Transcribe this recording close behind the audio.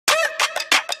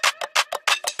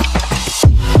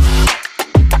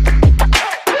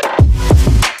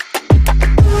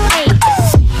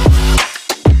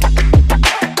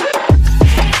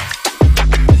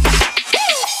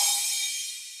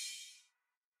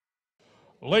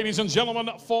Ladies and gentlemen,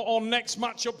 for our next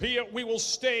matchup here, we will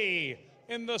stay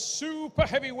in the super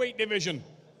heavyweight division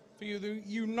for you, the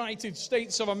United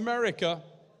States of America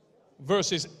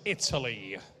versus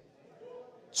Italy.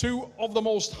 Two of the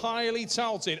most highly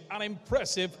touted and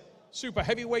impressive super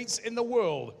heavyweights in the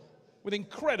world with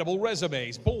incredible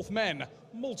resumes, both men,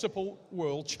 multiple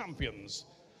world champions.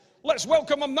 Let's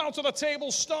welcome them now to the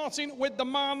table, starting with the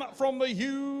man from the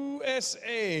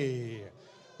USA.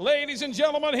 Ladies and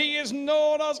gentlemen, he is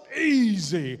known as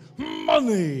Easy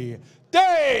Money,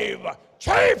 Dave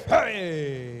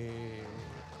Chaffee.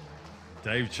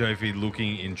 Dave Chaffee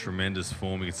looking in tremendous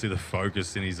form. You can see the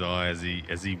focus in his eye as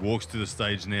he walks to the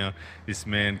stage now. This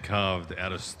man carved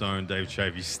out of stone, Dave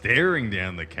Chaffee, staring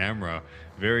down the camera.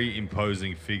 Very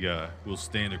imposing figure will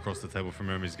stand across the table from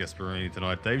Ermes Gasparini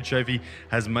tonight. Dave Chaffee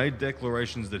has made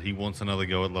declarations that he wants another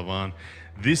go at Levan.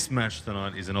 This match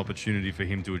tonight is an opportunity for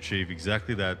him to achieve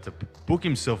exactly that, to book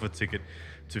himself a ticket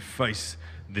to face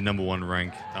the #1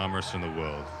 ranked arm wrestler in the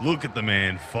world. Look at the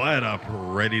man, fired up,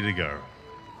 ready to go.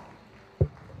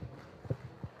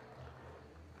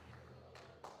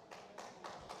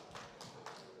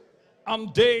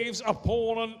 And Dave's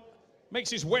opponent makes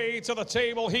his way to the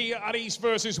table here at East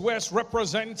versus West,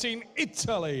 representing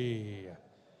Italy.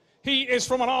 He is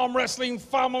from an arm wrestling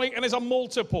family and is a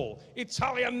multiple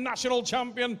Italian national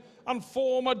champion and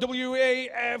former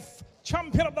WAF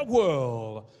champion of the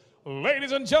world.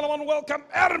 Ladies and gentlemen, welcome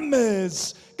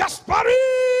Ermes Gasparini!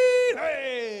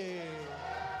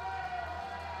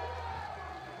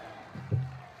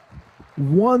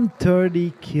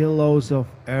 130 kilos of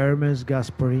Ermes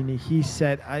Gasparini. He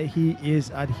said he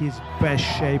is at his best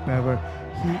shape ever.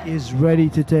 He is ready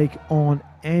to take on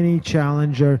any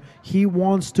challenger. He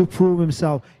wants to prove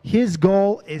himself. His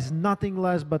goal is nothing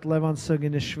less but Levan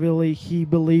Saginishvili. He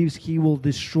believes he will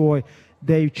destroy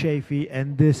Dave Chaffee,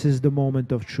 and this is the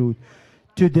moment of truth.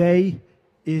 Today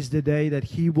is the day that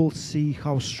he will see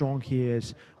how strong he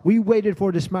is. We waited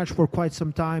for this match for quite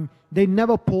some time. They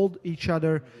never pulled each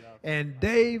other. And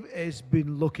Dave has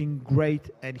been looking great,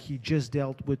 and he just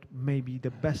dealt with maybe the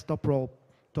best top row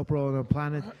on the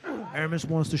planet. Ermes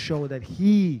wants to show that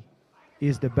he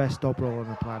is the best top row on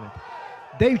the planet.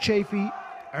 Dave Chaffee,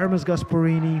 Ermes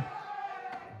Gasparini,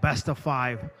 best of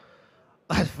 5.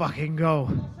 Let's fucking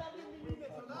go.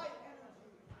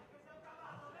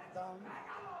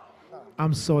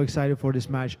 I'm so excited for this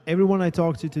match. Everyone I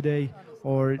talked to today,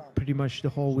 or pretty much the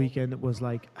whole weekend, was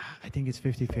like, I think it's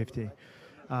 50-50.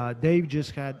 Dave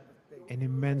just had an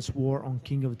immense war on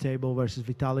King of the Table versus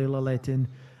Vitaly Laletin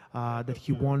that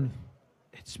he won.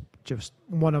 It's just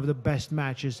one of the best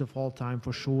matches of all time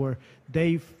for sure.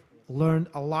 Dave learned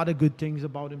a lot of good things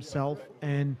about himself,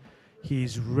 and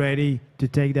he's ready to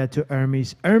take that to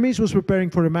Ermes. Ermes was preparing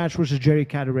for the match versus Jerry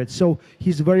Caderet, so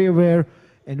he's very aware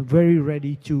and very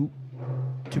ready to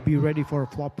be ready for a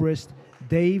flop wrist.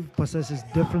 Dave possesses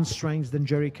different strengths than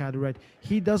Jerry Caderet.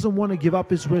 He doesn't want to give up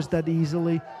his wrist that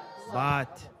easily,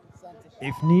 but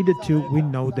if needed to, we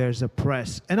know there's a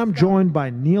press. And I'm joined by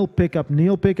Neil Pickup.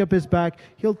 Neil Pickup is back.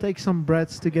 He'll take some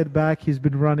breaths to get back. He's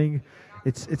been running.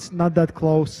 It's not that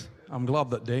close. I'm glad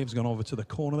that Dave's gone over to the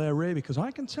corner there, Ray, because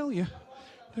I can tell you,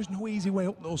 there's no easy way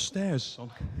up those stairs,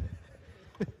 son.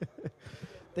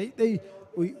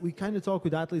 We kind of talk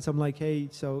with athletes. I'm like, hey,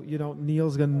 so, you know,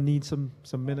 Neil's going to need some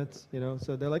minutes, you know.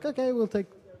 So they're like, okay, we'll take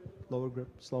lower grip,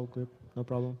 slow grip, no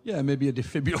problem. Yeah, maybe a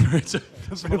defibrillator.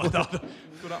 Something like that.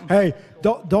 Hey,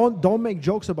 don't make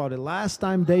jokes about it. Last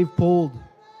time Dave pulled,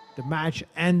 the match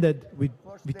ended with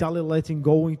Vitaly Laletin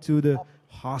going to the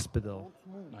hospital.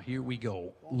 Now here we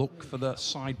go. Look for the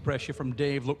side pressure from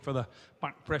Dave. Look for the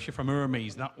back pressure from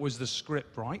Ermes. That was the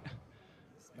script, right?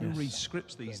 Who reads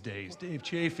scripts these days? Dave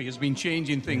Chaffee has been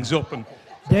changing things up. And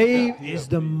Dave is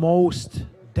the most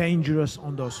dangerous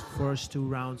on those first 2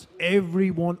 rounds.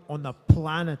 Everyone on the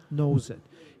planet knows it.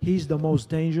 He's the most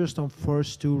dangerous on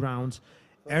first 2 rounds.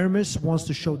 Ermes wants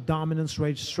to show dominance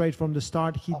right straight from the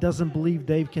start. He doesn't believe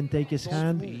Dave can take his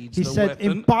hand. He said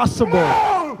impossible.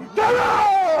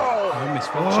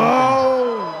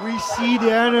 Oh, we see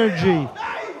the energy.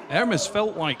 Ermes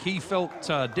felt like he felt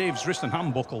Dave's wrist and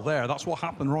hand buckle there. That's what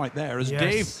happened right there. As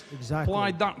Dave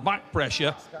applied that back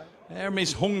pressure,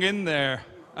 Ermes hung in there.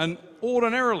 And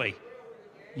ordinarily,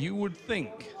 you would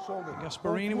think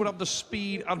Gasparini would have the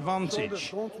speed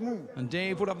advantage and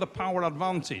Dave would have the power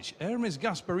advantage. Ermes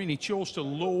Gasparini chose to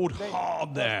load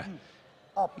hard there.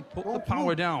 He put the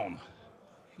power down.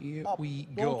 Here we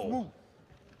go.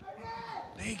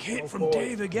 Big hit from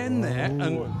Dave again there.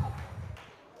 And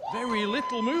very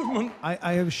little movement.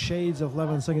 I have shades of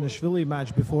Levan Saginishvili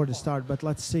match before the start, but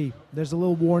let's see. There's a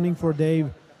little warning for Dave.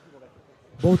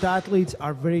 Both athletes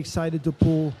are very excited to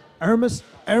pull. Ermes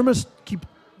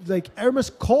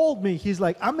called me. He's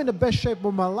like, I'm in the best shape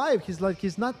of my life. He's like,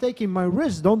 he's not taking my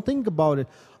risk. Don't think about it.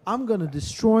 I'm going to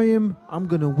destroy him. I'm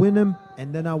going to win him.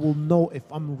 And then I will know if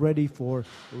I'm ready for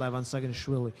Levan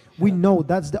Saakashvili. We know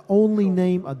that's the only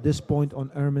name at this point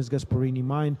on Ermes Gasparini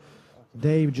mind.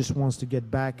 Dave just wants to get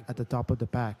back at the top of the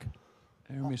pack.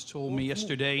 Ermes told me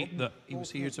yesterday that he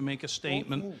was here to make a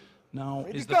statement. Now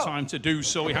is the time to do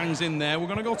so. He hangs in there. We're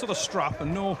going to go to the strap,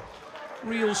 and no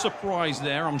real surprise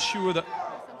there. I'm sure that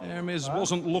Ermes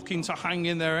wasn't looking to hang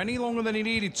in there any longer than he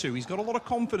needed to. He's got a lot of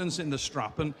confidence in the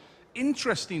strap, and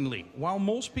interestingly, while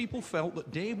most people felt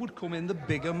that Dave would come in the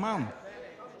bigger man,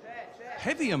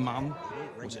 heavier man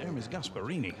was Ermes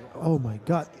Gasparini. Oh my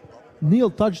God. Neil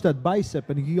touched that bicep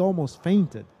and he almost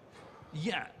fainted.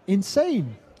 Yeah.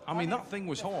 Insane. I mean, that thing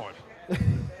was hard.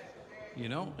 You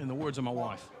know, in the words of my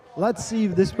wife. Let's see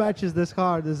if this match is this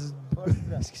hard as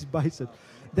his bicep.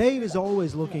 Dave is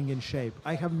always looking in shape.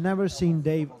 I have never seen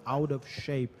Dave out of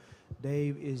shape.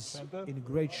 Dave is in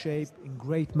great shape, in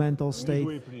great mental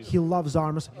state. He loves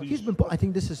Armes. He's been, I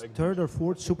think this is third or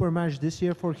fourth super match this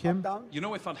year for him. You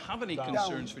know, if I'd have any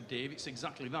concerns for Dave, it's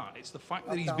exactly that. It's the fact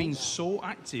that he's been so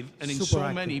active and in Super so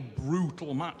active. many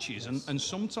brutal matches, and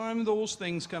sometimes those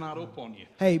things can add up on you.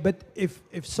 Hey, but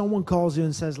if someone calls you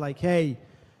and says like, hey,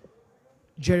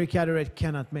 Jerry Caderet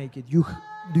cannot make it,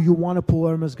 do you want to pull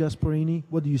Ermes Gasparini?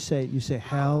 What do you say? You say,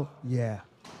 hell yeah.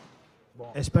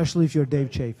 Especially if you're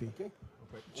Dave Chaffee.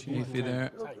 Chaffee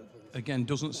there, again,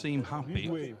 doesn't seem happy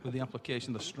with the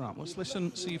application of the strap. Let's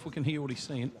listen, see if we can hear what he's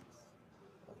saying.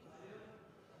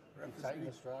 I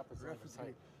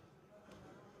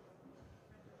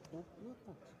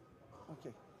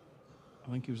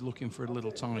think he was looking for a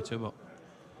little tighter, but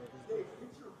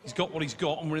he's got what he's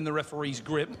got, and we're in the referee's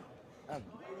grip.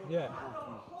 Yeah.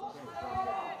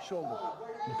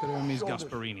 Look at Ermes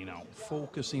Gasparini now,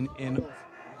 focusing in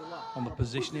on the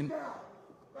positioning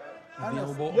of the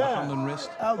elbow, the hand and wrist.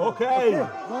 Okay.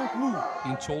 Don't move.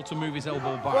 Being told to move his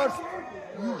elbow back.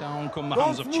 Down come the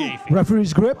hands of Chaffee.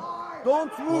 Referee's grip.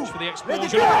 Don't move. Watch for the explosion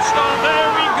of the start.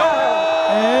 There we go!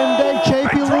 And Dave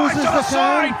Chaffee Drive loses to the the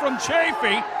side hand. from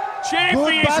Chaffee. Good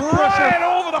Chaffee is back pressure. right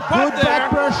over the pad Good back there.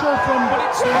 pressure from But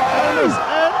it's Ermes.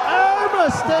 And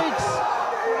Ermes takes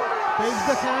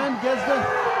the hand, gets the...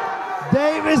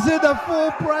 Dave is in the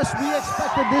full press. We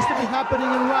expected this to be happening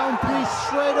in round 3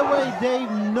 straight away.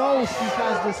 Dave knows he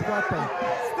has this weapon.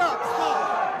 Stop.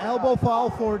 Elbow foul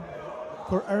for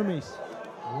Ermes.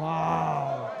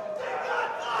 Wow.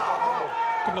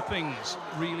 A couple of things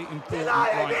really important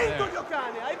right there.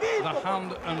 The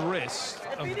hand and wrist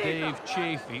of Dave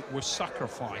Chaffee were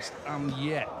sacrificed, and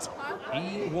yet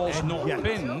he was not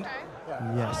pinned.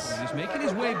 Yes. He's making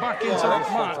his way back into that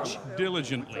match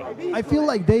diligently. I feel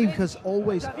like Dave has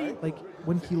always, like,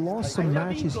 when he lost some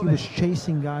matches, he was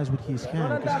chasing guys with his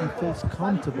hand because he feels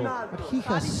comfortable. But he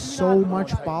has so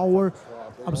much power.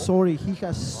 I'm sorry, he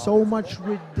has so much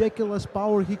ridiculous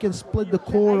power. He can split the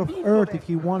core of earth if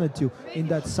he wanted to in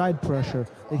that side pressure.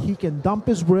 That he can dump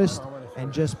his wrist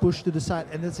and just push to the side.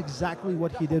 And that's exactly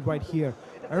what he did right here.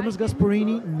 Ermes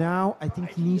Gasparini now, I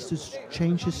think he needs to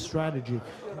change his strategy.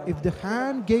 If the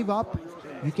hand gave up,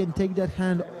 you can take that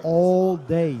hand all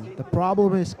day. The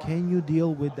problem is, can you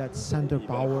deal with that center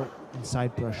power and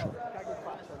side pressure?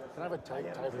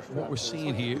 What we're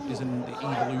seeing here is in the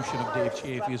evolution of Dave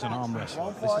Chaffee as an arm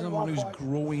wrestler. This is a man who's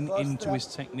growing into his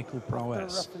technical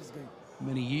prowess.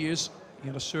 Many years, he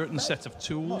had a certain set of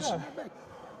tools,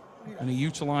 and he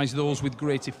utilized those with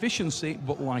great efficiency,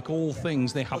 but like all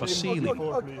things, they have a ceiling,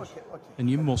 and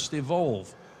you must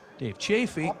evolve. Dave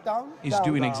Chaffee is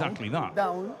doing exactly that.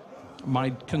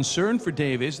 My concern for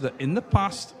Dave is that in the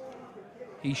past,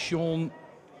 he's shown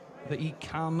that he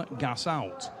can gas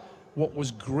out. What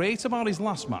was great about his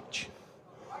last match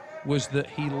was that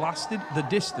he lasted the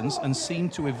distance and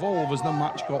seemed to evolve as the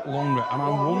match got longer. And I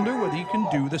wonder whether he can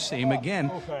do the same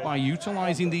again by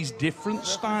utilizing these different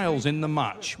styles in the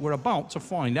match. We're about to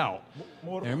find out.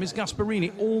 Ermes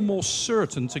Gasparini almost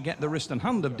certain to get the wrist and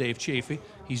hand of Dave Chaffee.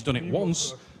 He's done it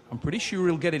once. I'm pretty sure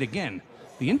he'll get it again.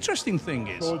 The interesting thing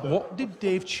is, what did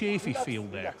Dave Chaffee feel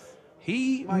there?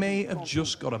 He may have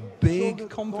just got a big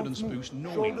confidence boost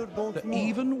knowing that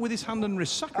even with his hand and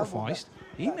wrist sacrificed,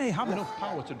 he may have enough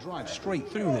power to drive straight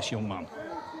through this young man.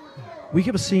 We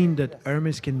have seen that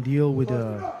Ermes can deal with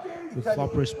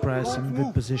flop wrist press in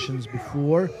good positions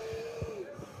before.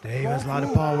 Dave has a lot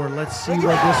of power. Let's see where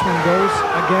this one goes.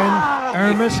 Again,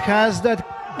 Ermes has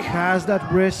that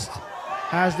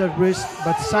wrist,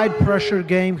 but side pressure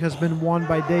game has been won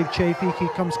by Dave Chaffee. He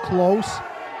comes close.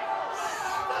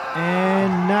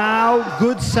 And now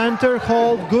good center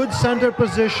hold, good center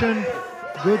position,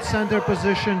 good center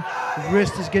position.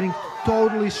 Wrist is getting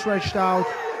totally stretched out.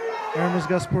 Ermes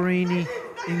Gasparini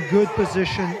in good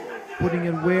position, putting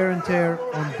in wear and tear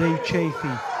on Dave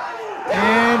Chaffee.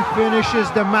 And finishes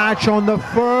the match on the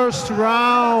first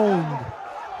round.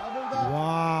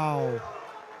 Wow.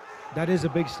 That is a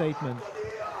big statement.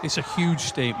 It's a huge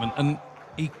statement, and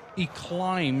he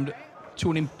climbed to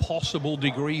an impossible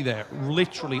degree there.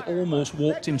 Literally almost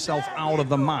walked himself out of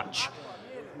the match.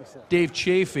 Dave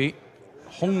Chaffee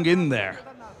hung in there.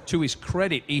 To his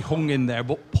credit, he hung in there,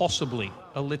 but possibly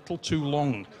a little too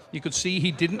long. You could see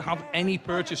he didn't have any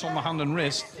purchase on the hand and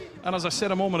wrist. And as I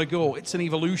said a moment ago, it's an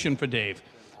evolution for Dave.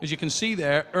 As you can see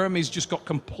there, Ermes just got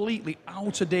completely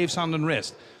out of Dave's hand and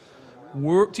wrist.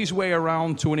 Worked his way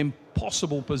around to an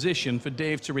impossible position for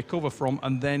Dave to recover from,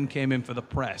 and then came in for the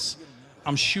press.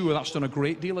 I'm sure that's done a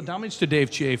great deal of damage to Dave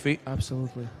Chaffee.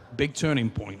 Absolutely. Big turning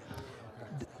point.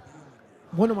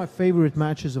 One of my favorite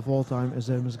matches of all time as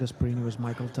Ermes Gasparini was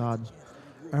Michael Todd.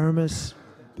 Ermes,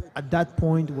 at that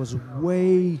point, was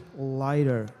way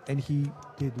lighter, and he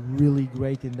did really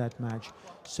great in that match.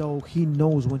 So he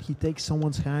knows when he takes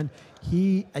someone's hand,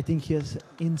 I think he has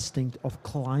instinct of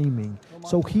climbing.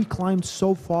 So he climbed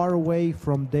so far away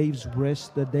from Dave's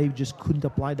wrist that Dave just couldn't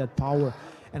apply that power.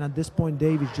 And at this point,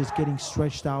 Dave is just getting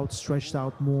stretched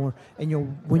out more.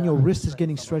 And when your wrist is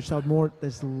getting stretched out more,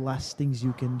 there's less things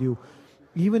you can do.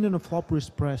 Even in a flop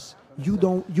wrist press, you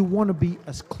want to be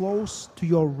as close to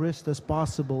your wrist as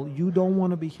possible. You don't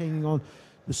want to be hanging on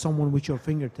to someone with your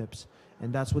fingertips.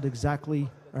 And that's what exactly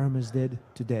Ermes did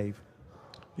to Dave.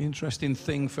 The interesting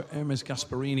thing for Ermes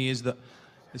Gasparini is that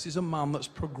this is a man that's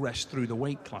progressed through the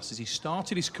weight classes. He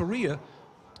started his career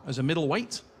as a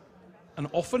middleweight, and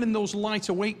often in those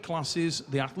lighter weight classes,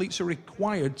 the athletes are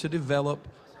required to develop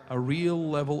a real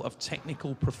level of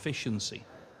technical proficiency.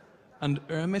 And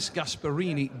Ermes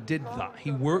Gasparini did that.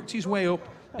 He worked his way up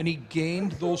and he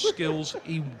gained those skills.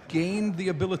 He gained the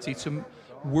ability to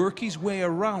work his way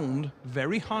around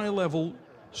very high level,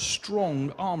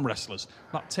 strong arm wrestlers.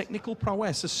 That technical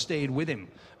prowess has stayed with him.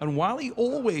 And while he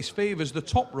always favors the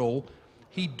top roll,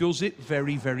 he does it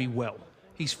very, very well.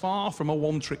 He's far from a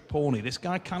one-trick pony. This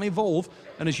guy can evolve.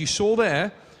 And as you saw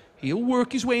there, he'll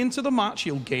work his way into the match.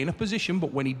 He'll gain a position.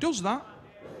 But when he does that,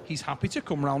 he's happy to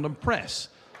come round and press.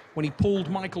 When he pulled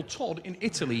Michael Todd in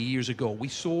Italy years ago, we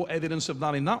saw evidence of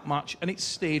that in that match, and it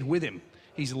stayed with him.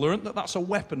 He's learned that that's a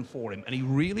weapon for him, and he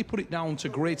really put it down to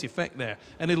great effect there.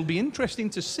 And it'll be interesting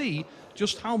to see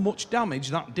just how much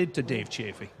damage that did to Dave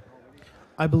Chaffee.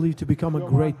 I believe to become a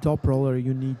great top roller,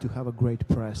 you need to have a great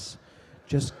press.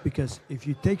 Just because if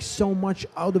you take so much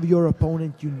out of your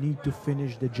opponent, you need to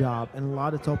finish the job. And a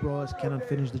lot of top rollers cannot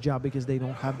finish the job because they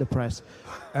don't have the press.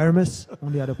 Ermes,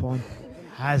 on the other point,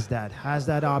 has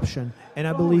that option. And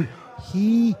I believe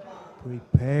he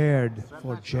prepared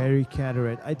for Jerry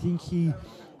Catterett. I think he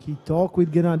talked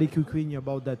with Gennady Kukwin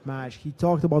about that match. He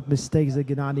talked about mistakes that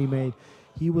Gennady made.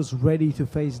 He was ready to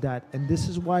face that. And this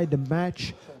is why the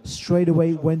match straight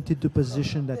away went into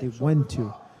position that it went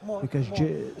to. Because,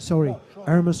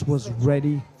 Ermes was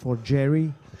ready for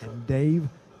Jerry, and Dave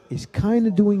is kind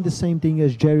of doing the same thing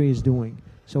as Jerry is doing.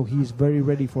 So he's very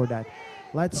ready for that.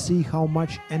 Let's see how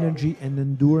much energy and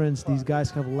endurance these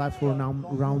guys have left for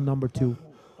round number 2.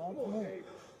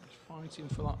 Fighting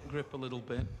for that grip a little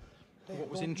bit.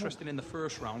 What was interesting in the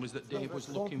first round is that Dave was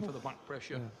looking for the back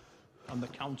pressure and the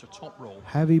counter top roll.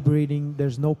 Heavy breathing.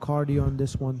 There's no cardio on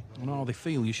this one. No, they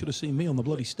feel. You should have seen me on the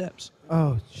bloody steps.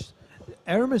 Oh,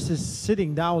 Ermes is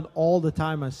sitting down all the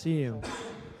time. I see him.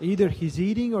 Either he's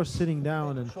eating or sitting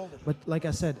down. But like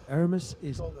I said, Ermes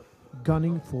is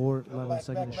gunning for Levan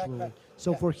Saginishvili.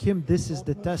 So for him, this is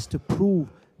the test to prove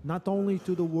not only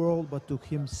to the world, but to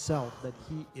himself that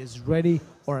he is ready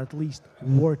or at least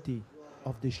worthy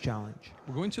of this challenge.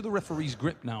 We're going to the referee's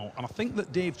grip now, and I think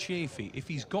that Dave Chaffee, if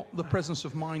he's got the presence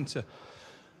of mind to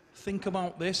think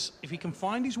about this, if he can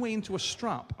find his way into a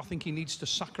strap, I think he needs to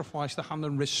sacrifice the hand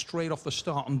and wrist straight off the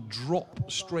start and drop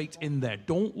straight in there.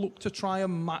 Don't look to try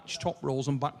and match top rolls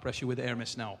and back pressure with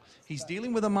Ermes now. He's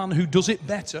dealing with a man who does it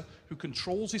better, who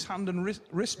controls his hand and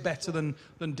wrist better than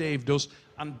Dave does,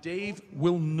 and Dave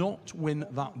will not win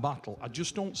that battle. I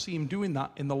just don't see him doing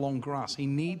that in the long grass. He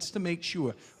needs to make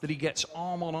sure that he gets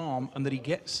arm on arm and that he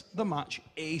gets the match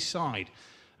A-side.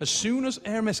 As soon as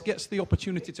Ermes gets the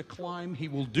opportunity to climb, he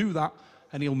will do that,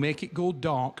 and he'll make it go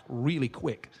dark really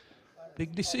quick.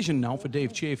 Big decision now for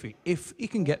Dave Chaffee, if he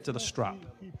can get to the strap.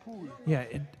 Yeah,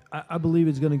 I believe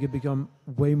it's going to become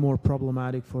way more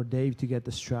problematic for Dave to get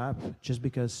the strap, just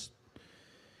because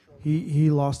he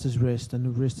lost his wrist, and the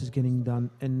wrist is getting done.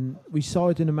 And we saw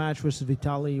it in the match versus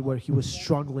Vitali, where he was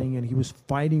struggling and he was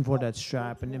fighting for that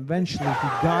strap, and eventually he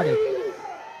got it.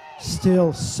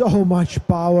 Still, so much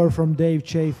power from Dave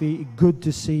Chaffee. Good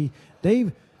to see.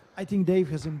 Dave, I think Dave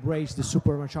has embraced the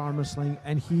super match arm wrestling,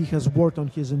 and he has worked on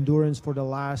his endurance for the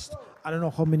last, I don't know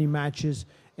how many matches,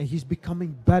 and he's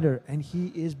becoming better, and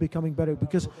he is becoming better,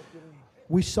 because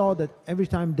we saw that every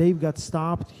time Dave got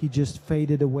stopped, he just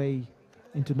faded away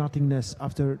into nothingness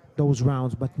after those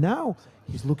rounds. But now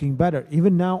he's looking better.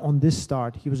 Even now on this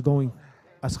start, he was going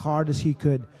as hard as he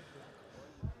could.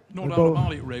 No doubt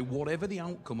about it, Ray. Whatever the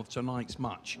outcome of tonight's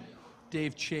match,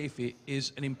 Dave Chaffee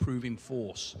is an improving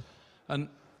force. And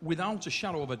without a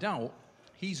shadow of a doubt,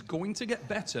 he's going to get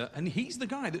better, and he's the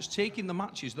guy that's taking the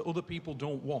matches that other people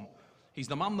don't want. He's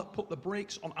the man that put the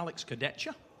brakes on Alex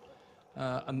Kadecha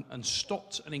and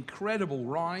stopped an incredible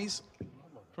rise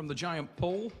from the giant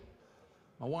pole.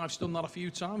 My wife's done that a few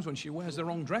times when she wears the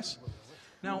wrong dress.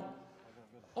 Now,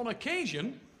 on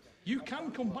occasion, you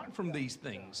can come back from these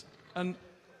things, and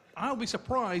I'll be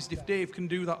surprised if Dave can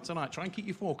do that tonight. Try and keep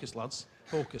you focused, lads.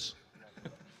 Focus.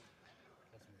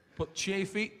 But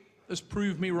Chaffee has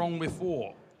proved me wrong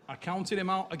before. I counted him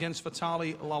out against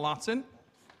Vitali Lalatin.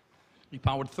 He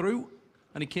powered through,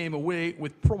 and he came away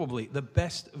with probably the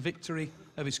best victory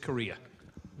of his career.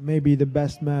 Maybe the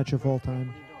best match of all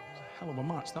time. Hell of a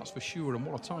match, that's for sure, and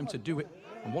what a time to do it,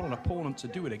 and what an opponent to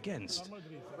do it against.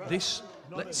 This,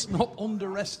 let's not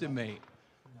underestimate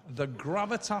the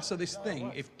gravitas of this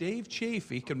thing. If Dave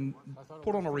Chaffee can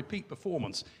put on a repeat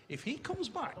performance, if he comes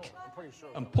back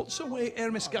and puts away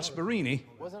Ermes Gasparini,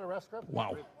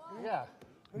 wow,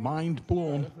 mind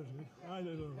blown.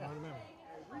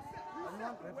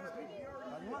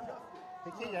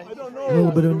 A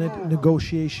little bit of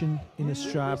negotiation in the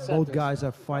strap. Both guys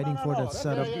are fighting for that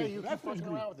setup. Referee's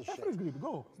grip.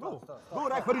 Go. Go,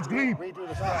 referee's grip.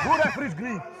 Go, referee's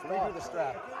grip. Redo the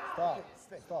strap.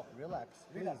 Stop. Relax.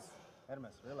 Please.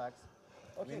 Hermes, relax.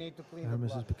 We need to clean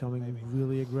Ermes is becoming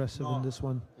really aggressive in this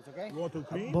one. It's okay? You want to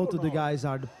clean? Both of the guys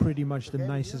are pretty much the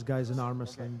nicest guys in arm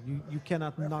wrestling. You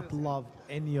cannot not love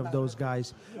any of those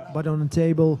guys. But on the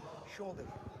table,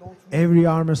 every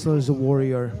arm wrestler is a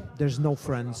warrior. There's no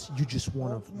friends. You just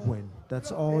want to win.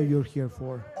 That's all you're here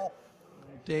for.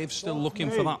 Dave's still looking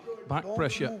for that back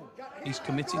pressure. He's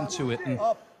committing to it,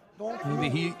 and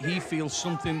maybe he feels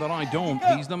something that I don't.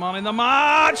 He's the man in the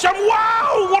match, and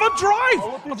wow, what a drive!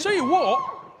 I'll tell you what,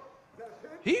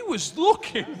 he was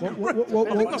looking.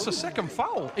 I think that's a second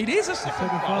foul. It is a second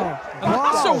foul. And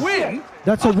that's a win.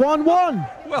 That's a 1-1. Well,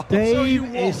 I'll tell you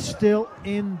Dave what. is still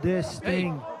in this Hey,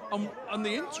 thing. and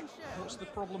the what's the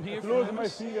problem here? Close my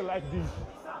finger like this.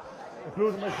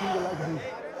 Close my finger like this.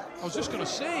 I was just going to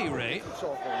say, Ray,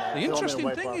 the interesting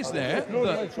thing is there Close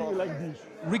my that finger like this.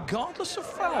 regardless of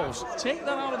fouls, take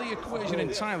that out of the equation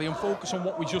entirely and focus on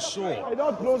what we just saw. I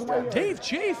don't close my Dave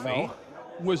Chaffee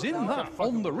was in that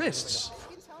on the wrists.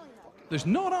 There's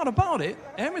no doubt about it.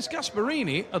 Ermes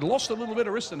Gasparini had lost a little bit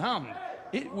of wrist and hand.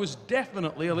 It was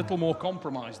definitely a little more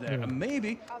compromised there. And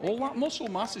maybe all that muscle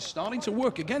mass is starting to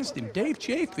work against him. Dave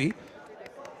Chaffee,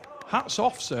 hats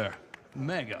off, sir.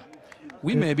 Mega.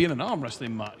 We may be in an arm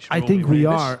wrestling match. I think we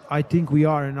are. I think we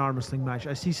are in an arm wrestling match.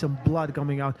 I see some blood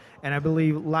coming out, and I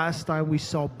believe last time we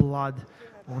saw blood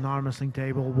on arm wrestling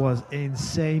table was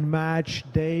insane match.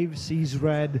 Dave sees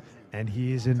red, and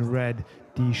he is in red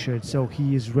t-shirt, so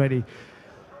he is ready.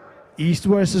 East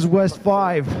versus West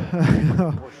 5.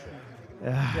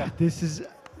 This is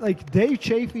like Dave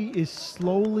Chaffee is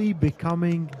slowly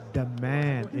becoming the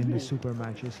man in the super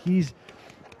matches.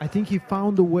 I think he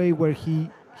found a way where he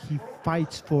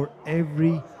fights for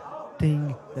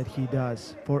everything that he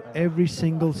does, for every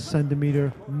single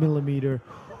centimeter, millimeter.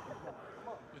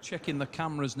 We're checking the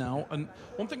cameras now, and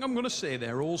one thing I'm going to say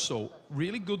there also,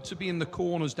 really good to be in the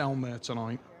corners down there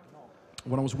tonight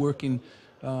when I was working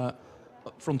up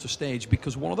front of stage,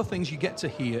 because one of the things you get to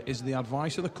hear is the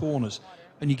advice of the corners,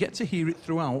 and you get to hear it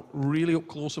throughout, really up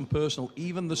close and personal,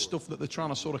 even the stuff that they're trying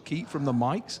to sort of keep from the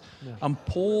mics. Yeah. And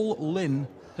Paul Lynn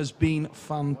has been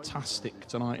fantastic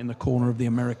tonight in the corner of the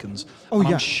Americans. Oh,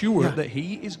 I'm sure that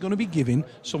he is going to be giving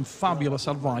some fabulous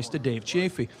advice to Dave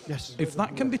Chaffee. Yes. If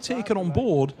that can be taken on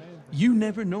board, you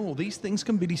never know. These things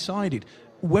can be decided.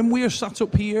 When we are sat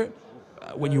up here,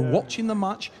 when you're watching the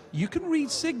match, you can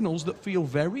read signals that feel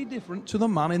very different to the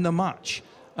man in the match.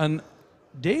 And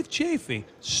Dave Chaffee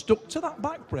stuck to that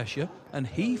back pressure, and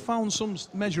he found some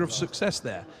measure of success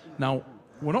there. Now,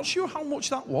 we're not sure how much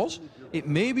that was. It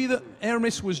may be that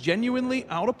Ermes was genuinely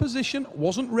out of position,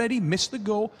 wasn't ready, missed the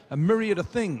goal, a myriad of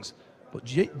things. But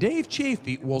Dave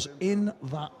Chaffee was in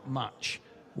that match.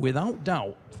 without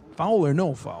doubt, foul or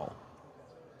no foul.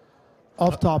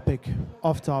 Off topic.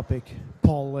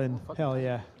 Paul Lynn. Hell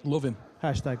yeah. Love him.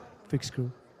 Hashtag fix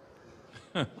crew.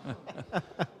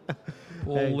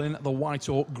 Paul Lynn, the White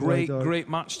Oak. Great, White Oak. great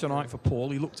match tonight for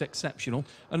Paul. He looked exceptional.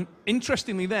 And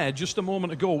interestingly there, just a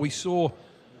moment ago, we saw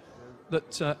that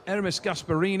Ermes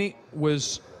Gasparini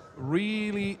was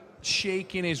really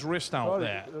shaking his wrist out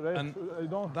there. And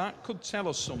that could tell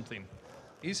us something.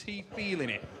 Is he feeling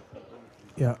it?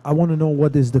 Yeah, I want to know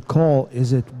what is the call.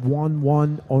 Is it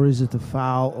 1-1 or is it a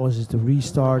foul or is it a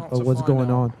restart or what's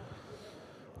going on?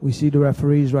 We see the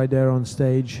referees right there on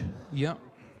stage. Yeah.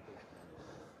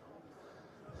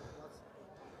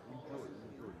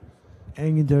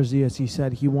 Engin Terzi, as he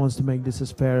said, he wants to make this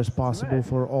as fair as possible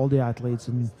for all the athletes.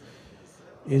 And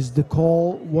was the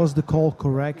call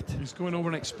correct? He's going over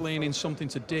and explaining something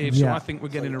to Dave, Yeah. so I think we're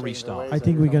getting a restart. I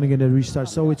think we're going to get a restart.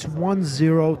 So it's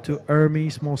 1-0 to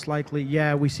Ermes, most likely.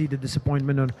 Yeah, we see the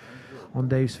disappointment on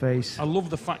Dave's face. I love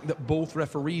the fact that both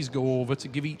referees go over to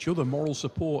give each other moral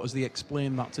support as they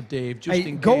explain that to Dave, just Hey,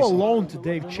 in go case. alone to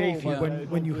Dave Chaffee Yeah.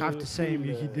 when you have to say him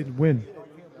he didn't win.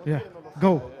 Yeah,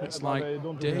 go. It's like,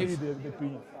 Dave,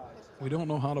 we don't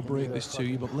know how to break this to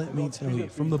you, but let me tell you,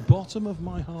 from the bottom of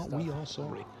my heart, we are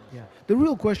sorry. Yeah. The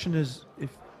real question is,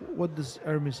 what does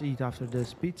Ermes eat after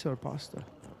this? Pizza or pasta?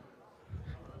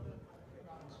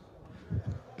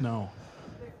 No.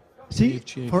 See, Dave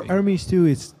Chaffee. for Ermes too,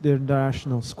 it's the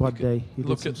international squad day. He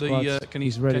Look did at some the. squats. Can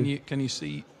He's ready. you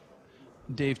see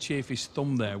Dave Chaffee's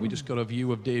thumb there? We just got a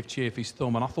view of Dave Chaffee's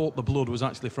thumb, and I thought the blood was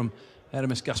actually from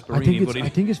Ermes Gasparini, but I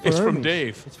think it's for it's from Ermes.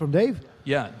 Dave. It's from Dave.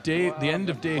 Yeah, Dave. The end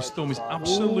of Dave's thumb is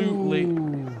absolutely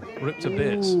ripped to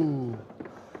bits. Ooh.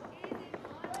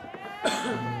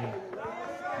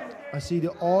 I see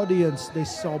the audience, they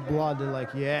saw blood, they're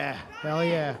like, yeah, hell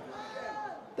yeah.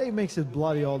 Dave makes it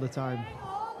bloody all the time.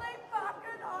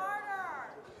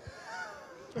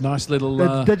 Nice little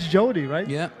That's Jody, right?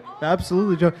 yeah.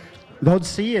 Absolutely, Jody. Don't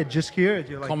see it, just hear it.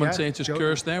 You're like, Commentator's yeah,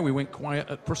 curse there. We went quiet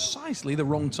at precisely the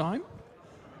wrong time.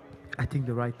 I think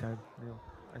the right time. Neil.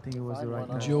 I think it was the right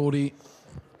time. Jody,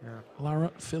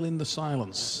 Lara, fill in the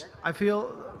silence. I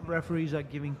feel referees are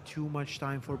giving too much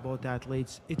time for both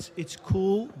athletes. It's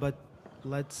cool, but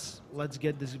let's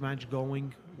get this match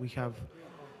going. We have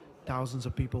thousands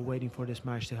of people waiting for this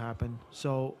match to happen.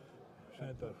 So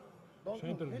it's a Both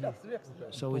men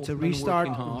restart,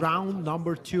 working hard. round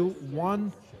number 2,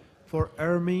 1 for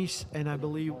Ermes, and I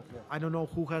believe, I don't know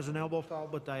who has an elbow foul,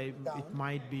 but it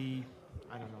might be,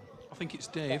 I don't know. I think it's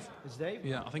Dave. It's Dave?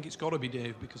 Yeah, I think it's got to be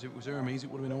Dave because it was Hermes. It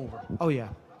would have been over. Oh yeah.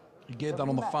 He gave that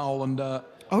on the foul, and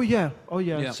Oh yeah.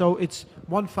 Yeah. So it's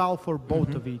 1 foul for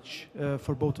both of each,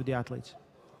 for both of the athletes.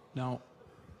 now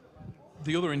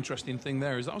the other interesting thing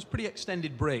there is that was a pretty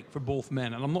extended break for both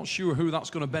men, and I'm not sure who that's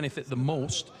going to benefit the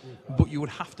most, but you would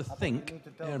have to think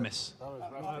Hermes.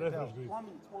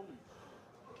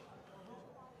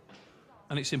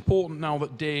 And it's important now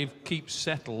that Dave keeps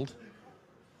settled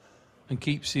and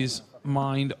keeps his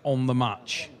mind on the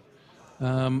match.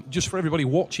 Just for everybody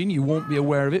watching, you won't be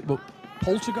aware of it, but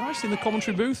poltergeist in the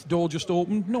commentary booth, door just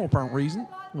opened, no apparent reason.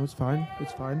 No, it's fine.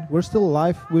 It's fine. We're still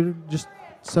alive. We're just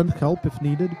send help if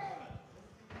needed.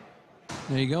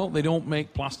 There you go, they don't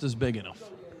make plasters big enough.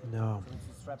 No.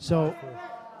 So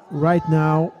right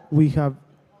now we have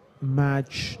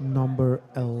match number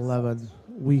 11.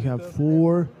 We have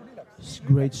 4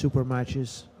 great super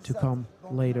matches to come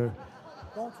later.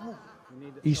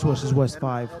 East versus West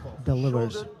 5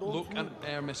 delivers. Look at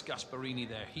Ermes Gasparini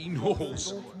there. He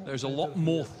knows there's a lot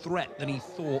more threat than he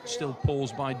thought still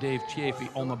posed by Dave Chaffee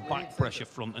on the back pressure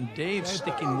front. And Dave's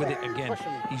sticking with it again.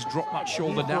 He's dropped that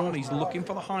shoulder down. He's looking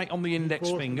for the height on the index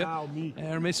finger.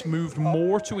 Ermes moved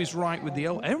more to his right with the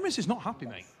elbow. Ermes is not happy,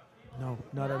 mate. No,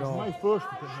 not at all. My first.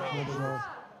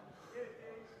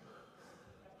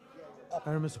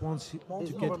 Ermes wants to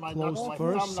get close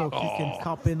first so he can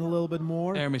cup in a little bit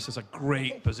more. Ermes has a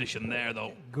great position there,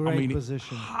 though. Great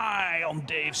position. High on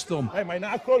Dave's thumb. Hey, my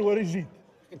knuckle, where is it? You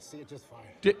can see it just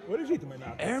fine. Where is it, my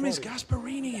knuckle? Hermes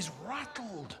Gasparini is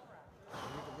rattled.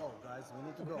 We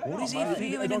need to go. What is he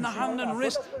feeling in the hand and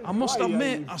wrist? I must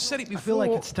admit, I said it before. I feel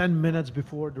like it's 10 minutes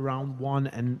before the round 1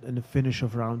 and the finish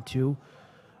of round 2.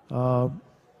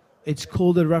 It's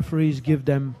cool that referees give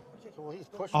them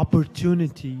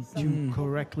opportunity to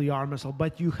correctly arm wrestle,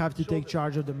 but you have to take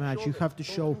charge of the match. You have to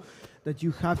show that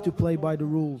you have to play by the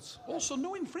rules. Also,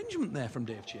 no infringement there from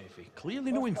Dave Chaffee.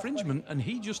 Clearly no infringement, and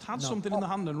he just had something in the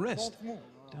hand and wrist.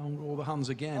 Down go the hands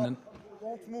again, and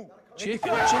Chaffee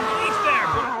underneath there.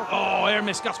 Oh,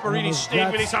 Ermes Gasparini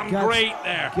stayed with his hand great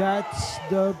there. Gets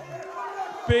the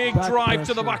Big Back drive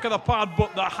to the pressure. back of the pad,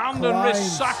 but the hand and wrist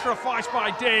Climbs. sacrificed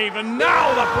by Dave, and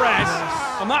now the press.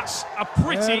 And that's a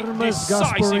pretty Ermes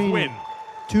decisive Gasparini. win.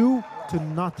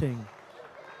 2-0.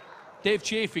 Dave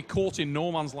Chaffee caught in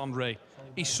no man's land, Ray.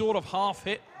 He sort of half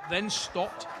hit, then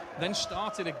stopped, then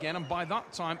started again, and by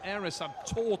that time, Ermes had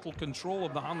total control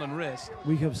of the hand and wrist.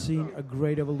 We have seen a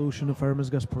great evolution of Ermes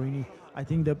Gasparini. I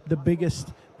think the biggest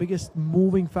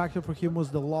moving factor for him was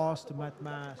the loss to Matt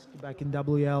Mask back in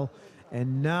WL.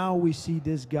 And now we see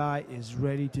this guy is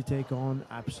ready to take on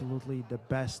absolutely the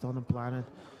best on the planet.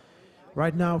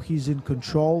 Right now, he's in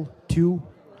control, 2-0.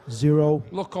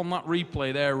 Look on that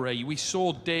replay there, Ray. We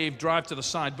saw Dave drive to the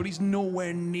side, but he's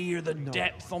nowhere near the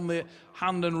depth on the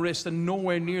hand and wrist and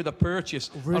nowhere near the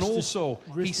purchase. Wrist and is- also,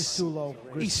 wrist is too low.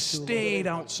 he Wrist is too low. stayed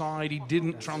outside. He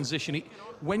didn't transition.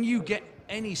 When you get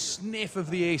any sniff of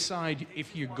the A side,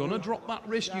 if you're going to drop that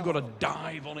wrist, you've got to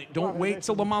dive on it. Don't wait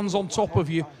till the man's on top of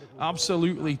you.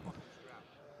 Absolutely.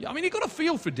 Yeah, I mean, you've got a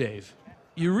feel for Dave.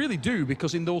 You really do,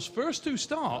 because in those first two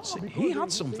starts, he had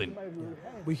something.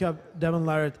 We have Devon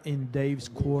Larratt in Dave's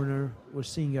corner. We're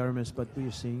seeing Ermes, but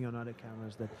we're seeing on other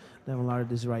cameras that Devon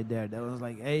Larratt is right there. That was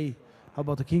like, hey, how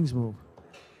about the King's move?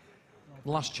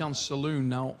 Last chance saloon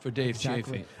now for Dave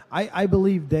Chaffee. I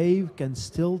believe Dave can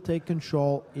still take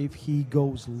control if he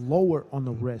goes lower on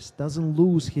the wrist, doesn't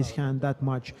lose his hand that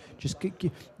much. Just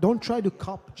don't try to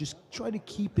cup, just try to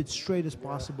keep it straight as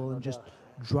possible and just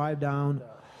drive down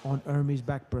on Ermes'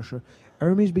 back pressure.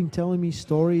 Ermes been telling me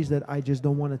stories that I just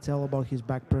don't want to tell about his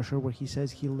back pressure, where he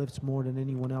says he lifts more than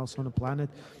anyone else on the planet.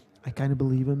 I kind of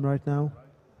believe him right now.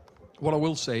 What I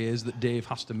will say is that Dave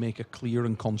has to make a clear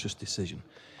and conscious decision.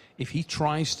 If he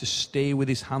tries to stay with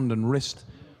his hand and wrist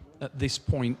at this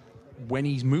point, when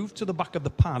he's moved to the back of the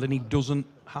pad and he doesn't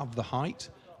have the height,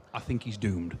 I think he's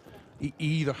doomed. He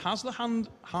either has the hand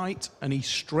height and he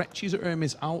stretches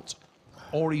Ermes out,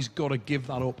 or he's got to give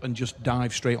that up and just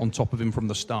dive straight on top of him from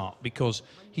the start, because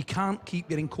he can't keep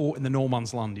getting caught in the no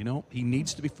man's land, you know? He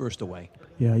needs to be first away.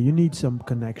 Yeah, you need some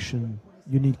connection.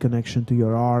 You need connection to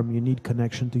your arm. You need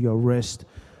connection to your wrist.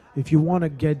 If you want to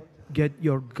get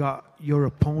your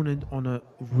opponent on a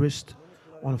wrist,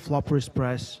 on a flop wrist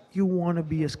press, you want to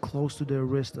be as close to their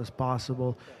wrist as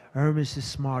possible. Ermes is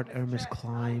smart. Ermes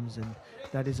climbs, and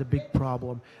that is a big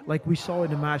problem. Like we saw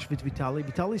in the match with Vitaly.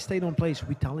 Vitaly stayed on place.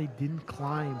 Vitaly didn't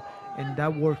climb, and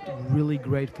that worked really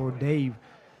great for Dave.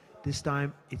 This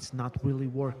time, it's not really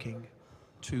working.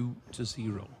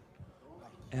 2-0.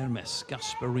 Ermes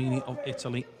Gasparini of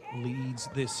Italy leads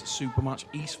this super match.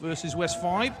 East versus West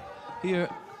 5 here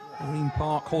at Green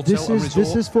Park Hotel and Resort.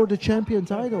 This is for the champion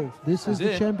title. This is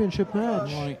the it? championship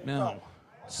match. Right now.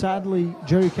 Sadly,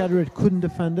 Jerry Caderet couldn't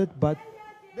defend it, but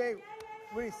Dave,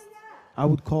 wrist. I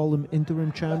would call him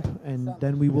interim champ, and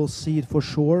then we will see it for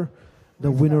sure.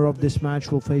 The winner of this match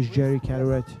will face Jerry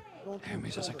Caderet.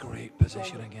 Hermes has a great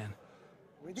position again.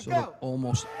 Sort of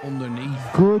almost underneath.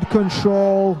 Good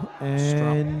control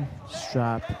and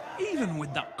strap. Even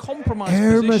with that compromised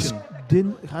Ermes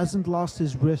position. hasn't lost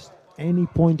his wrist any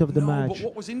point of the No, match. but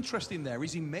what was interesting there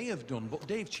is he may have done, but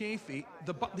Dave Chaffee,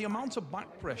 the amount of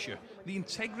back pressure, the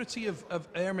integrity of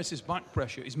Ermes's back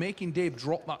pressure is making Dave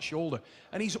drop that shoulder.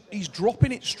 And he's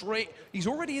dropping it straight. He's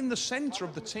already in the center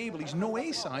of the table. He's no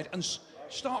A-side and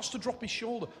starts to drop his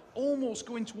shoulder, almost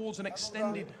going towards an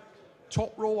extended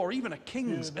top roll or even a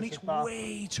King's, and it's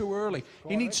way too early.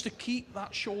 He needs to keep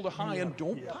that shoulder high and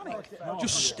don't panic.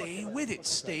 Just stay with it,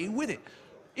 stay with it.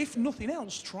 If nothing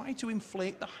else, try to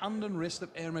inflate the hand and wrist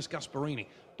of Ermes Gasparini.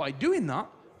 By doing that,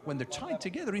 when they're tied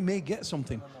together, he may get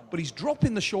something. But he's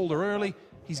dropping the shoulder early,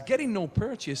 he's getting no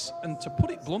purchase, and to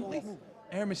put it bluntly,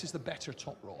 Ermes is the better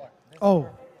top roller. Oh,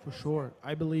 for sure.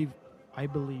 I really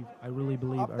believe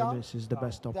Ermes is the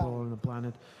best top roller on the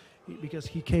planet. Because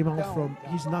he came out from,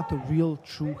 he's not the real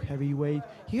true heavyweight.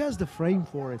 He has the frame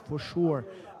for it, for sure.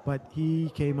 But he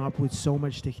came up with so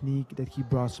much technique that he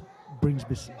brings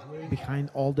behind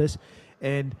all this.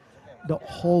 And the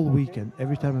whole weekend,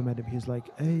 every time I met him, he's like,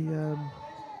 hey,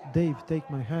 Dave, take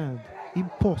my hand.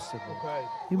 Impossible.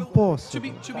 Impossible.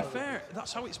 Well, to be fair,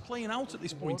 that's how it's playing out at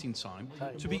this point in time.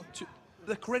 To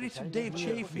the credit of Dave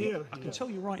Chaffee, I can tell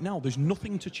you right now, there's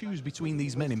nothing to choose between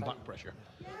these men in back pressure.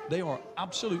 They are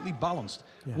absolutely balanced.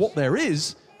 Yes. What there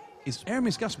is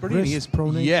Ermes Gasparini Wrist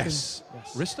pronation. Yes.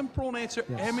 Yes. Wrist and pronator.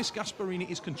 Yes. Ermes Gasparini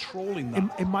is controlling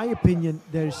that. In my opinion,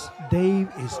 Dave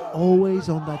is always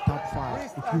on that top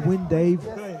 5. If you win Dave,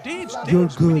 Dave's you're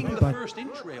winning good, the but first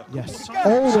intro. yes,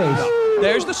 Always. always.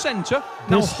 There's the centre.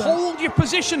 Now This time- hold your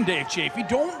position, Dave Chaffee.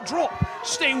 Don't drop.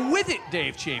 Stay with it,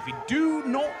 Dave Chaffee. Do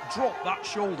not drop that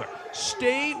shoulder.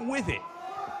 Stay with it.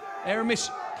 Ermes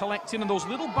collecting, and those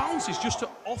little bounces just to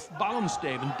off-balance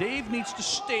Dave, and Dave needs to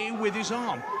stay with his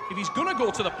arm. If he's going to go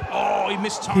to the... Oh, he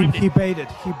mistimed He it. baited.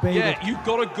 He baited. Yeah, you've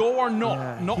got to go or not,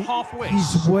 Yeah, not halfway.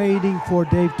 He's waiting for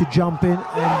Dave to jump in,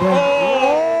 and then...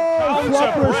 Oh,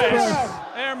 flopper counter press. press.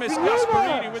 Hermes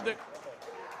Gasparini with the...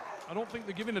 I don't think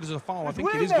they're giving it as a foul. I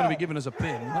think it is going to be given as a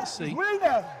pin. Let's see.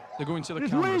 They're going to the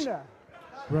cameras.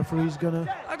 Referee's gonna...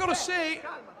 I got to say...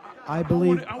 I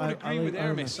believe... I would agree with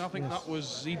Hermes. I think that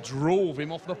was... He drove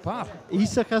him off the pad.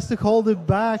 Isak has to hold it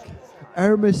back.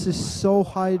 Hermes is so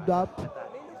high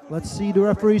up. Let's see the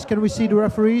referees. Can we see the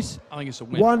referees? I think it's a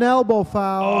win. One elbow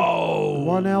foul. Oh!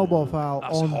 One elbow foul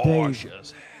That's on harsh Dave.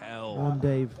 as hell. On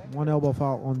Dave. One elbow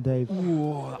foul on Dave.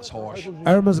 Ooh, that's harsh.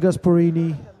 Hermes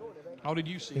Gasparini How did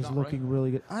you see is that, looking Ray?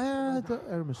 really good. I thought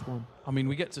Hermes won. I mean,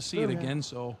 we get to see it again,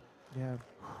 so... Yeah.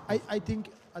 I think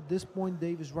at this point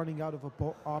Dave is running out of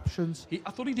options.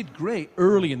 I thought he did great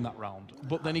early in that round,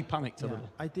 but then he panicked a Yeah, little.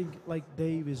 I think like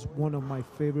Dave is one of my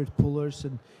favorite pullers,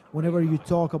 and whenever you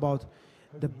talk about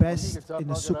the best in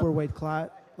the superweight class,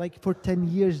 like for 10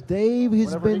 years, Dave has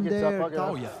Whenever he been gets up, there, I'll get top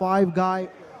up. Oh, yeah. 5 guy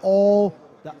all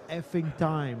the effing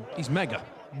time. He's mega.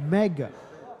 Mega.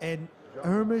 And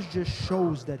Ermes just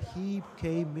shows that he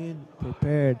came in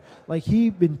prepared. Like he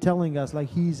been telling us like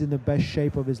he's in the best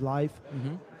shape of his life.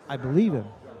 I believe him.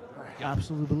 I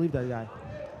absolutely believe that guy.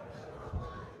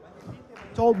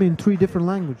 Told me in 3 different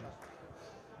languages.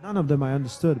 None of them I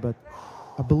understood, but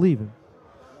I believe him.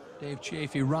 Dave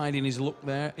Chaffee riding his luck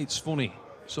there. It's funny.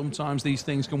 Sometimes these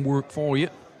things can work for you.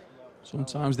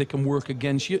 Sometimes they can work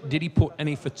against you. Did he put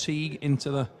any fatigue into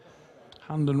the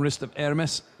hand and wrist of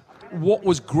Ermes? What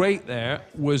was great there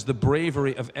was the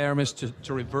bravery of Ermes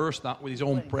to reverse that with his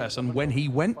own press. And when he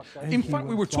went, in fact,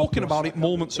 we were talking about it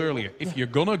moments earlier. If you're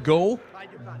going to go,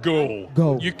 go.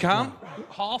 Go. You can't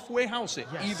halfway house it.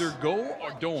 Either go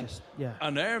or don't. Yeah.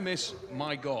 And Ermes,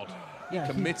 my God, Yeah,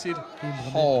 he- committed he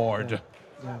hard.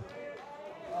 Yeah.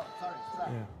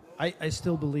 I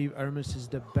still believe Ermes is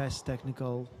the best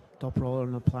technical top roller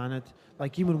on the planet.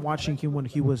 Like even watching him when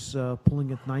he was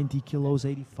pulling at 90 kilos,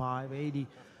 85, 80,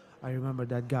 I remember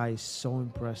that guy is so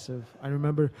impressive. I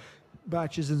remember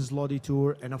matches in Zloty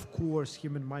Tour, and of course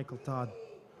him and Michael Todd.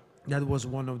 That was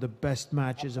one of the best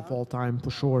matches of all time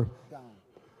for sure.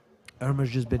 Ermes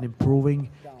just been improving.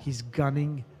 He's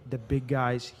gunning the big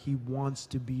guys. He wants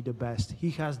to be the best. He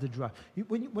has the drive.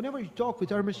 Whenever you talk with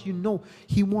Ermes, you know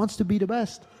he wants to be the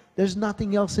best. There's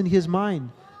nothing else in his mind.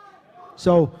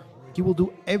 So he will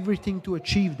do everything to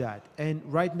achieve that. And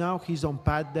right now he's on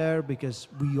pad there because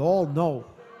we all know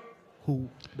who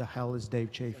the hell is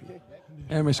Dave Chaffee.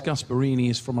 Ermes Gasparini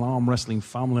is from an arm wrestling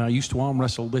family. I used to arm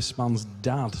wrestle this man's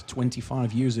dad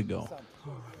 25 years ago.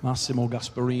 Massimo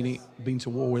Gasparini, been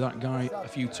to war with that guy a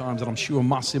few times, and I'm sure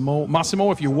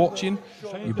Massimo, if you're watching,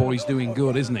 your boy's doing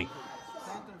good, isn't he?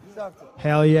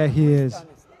 Hell yeah, he is.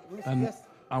 And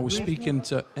I was speaking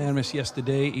to Ermes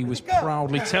yesterday. He was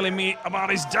proudly telling me about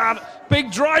his dad.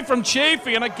 Big drive from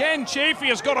Chaffee, and again, Chaffee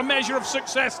has got a measure of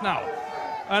success now.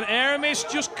 And Ermes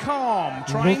just calm,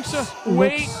 trying to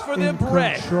wait for the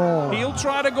breath. Control. He'll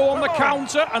try to go on the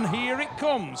counter, and here it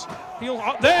comes.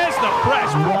 There's the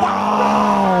press.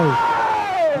 Wow!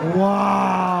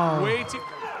 Wow! Waiting.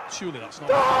 Surely that's not.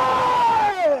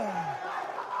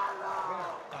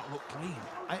 That looked clean.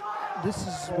 This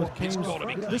is what It's gotta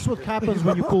be this is what happens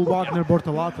when you pull Wagner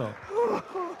Bortolato.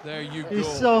 There you go. He's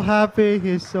so happy.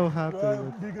 He's so happy.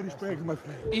 Bigger respect, my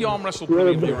friend. He arm wrestled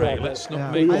brilliantly, Ray. Let's not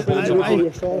Yeah. make no bones about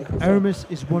it. Ermes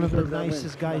is one of the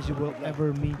nicest guys you will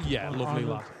ever meet. Yeah, on lovely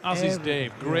Arnold. lad. As is Ever.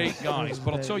 Dave. Great guys.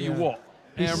 But I'll tell you what,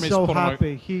 He's Ermes so put on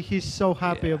happy. He's so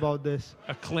happy about this.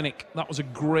 a clinic. That was a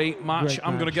great match. Great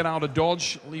I'm going to match. get out of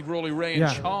Dodge, leave Rolly Ray in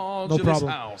Yeah, charge no of problem.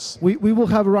 this house. We will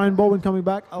have Ryan Bowen coming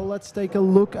back. Let's take a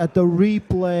look at the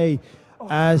replay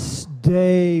as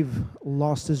Dave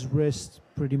lost his wrist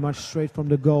pretty much straight from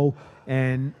the go,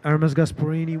 and Ermes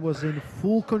Gasparini was in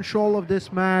full control of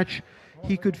this match.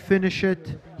 He could finish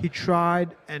it. He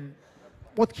tried, and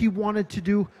what he wanted to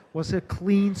do was a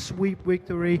clean sweep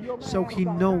victory. So he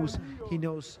knows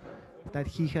that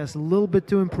he has a little bit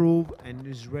to improve and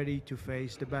is ready to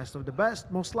face the best of the best.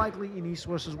 Most likely in East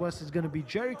versus West is going to be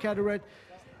Jerry Caderet,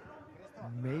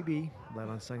 maybe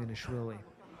Levan Saganishvili.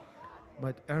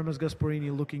 But Ermes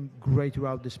Gasparini looking great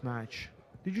throughout this match.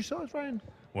 Did you saw it, Ryan?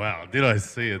 Wow, did I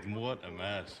see it? What a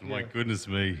match. My goodness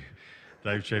me.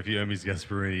 Dave Chaffee, Ermes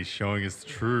Gasparini showing us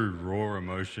true raw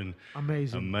emotion.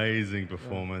 Amazing. Amazing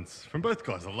performance from both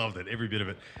guys. I loved it, every bit of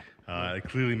it. It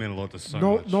clearly meant a lot to so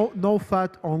much. No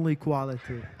fat, only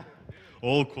quality.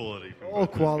 All quality. From All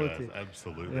both those quality. guys.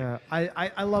 Absolutely. Yeah,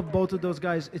 I love both of those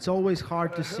guys. It's always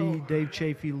hard to see Dave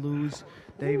Chaffee lose.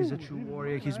 Dave is a true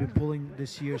warrior. He's been pulling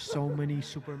this year so many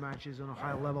super matches on a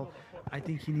high level. I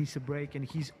think he needs a break, and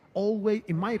he's always,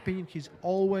 in my opinion, he's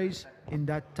always in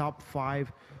that top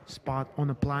 5 spot on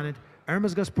the planet.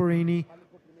 Ermes Gasparini,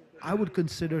 I would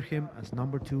consider him as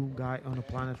number 2 guy on the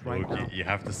planet right Look, now. you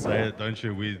have to say it, don't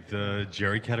you? With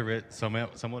Jerry Caderet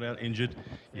somewhat out injured,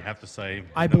 you have to say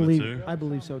I number 2.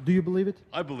 believe so. Do you believe it?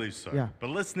 I believe so. Yeah.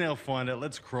 But let's now find out.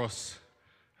 Let's cross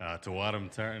to Adam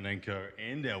Taranenko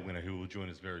and our winner, who will join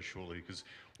us very shortly, because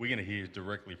we're going to hear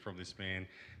directly from this man,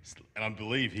 and I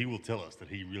believe he will tell us that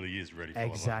he really is ready for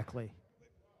Exactly.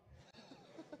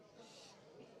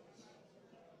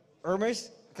 Ermes,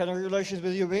 congratulations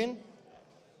with your win.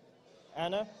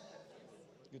 Anna,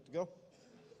 good to go.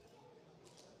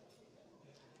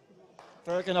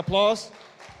 Ferric, an applause.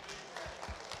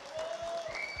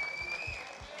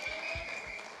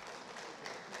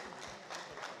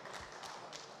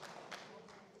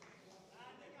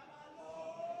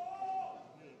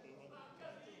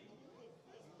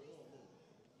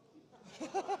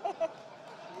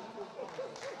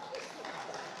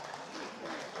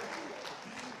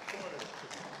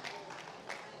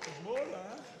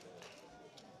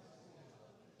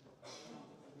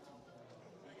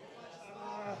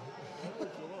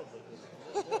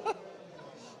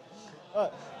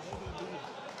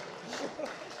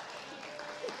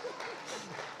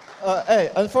 Hey,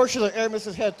 unfortunately,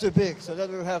 Ermes' head too big, so that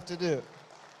we'll have to do.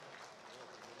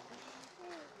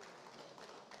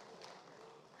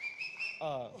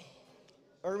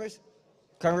 Ermes,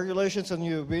 congratulations on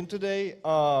your win today.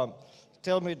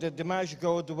 Tell me, did the match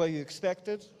go the way you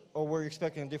expected, or were you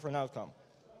expecting a different outcome?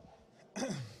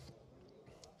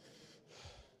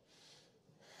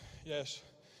 Yes,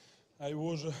 I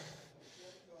was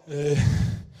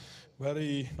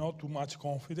very not too much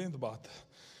confident, but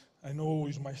I know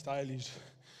my style is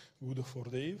good for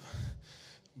Dave.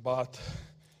 But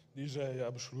this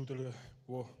absolutely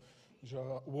is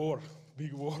a war,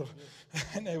 big war.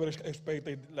 I never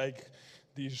expected like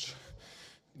this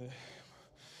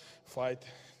fight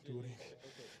during.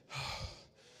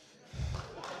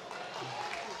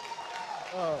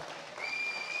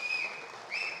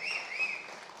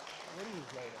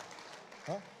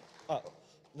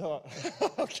 No.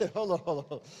 Okay, hold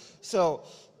on. So,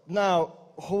 now,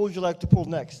 who would you like to pull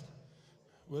next?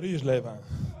 Where is Levan?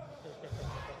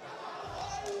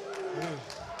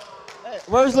 Hey,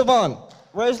 where's Levan?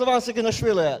 Where's Levan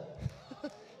Siganashvili at?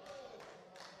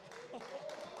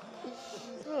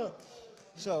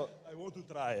 So, I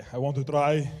want to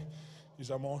try. He's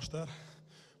a monster.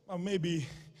 But maybe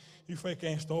if I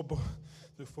can stop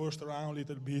the first round a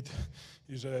little bit,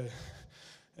 is a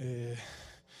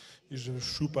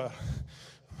super.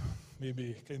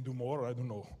 Maybe can do more, I don't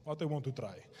know. But I want to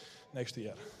try next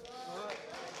year.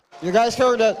 you guys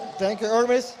heard that. Thank you,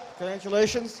 Ermes.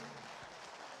 Congratulations.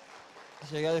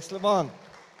 So you guys, Levan.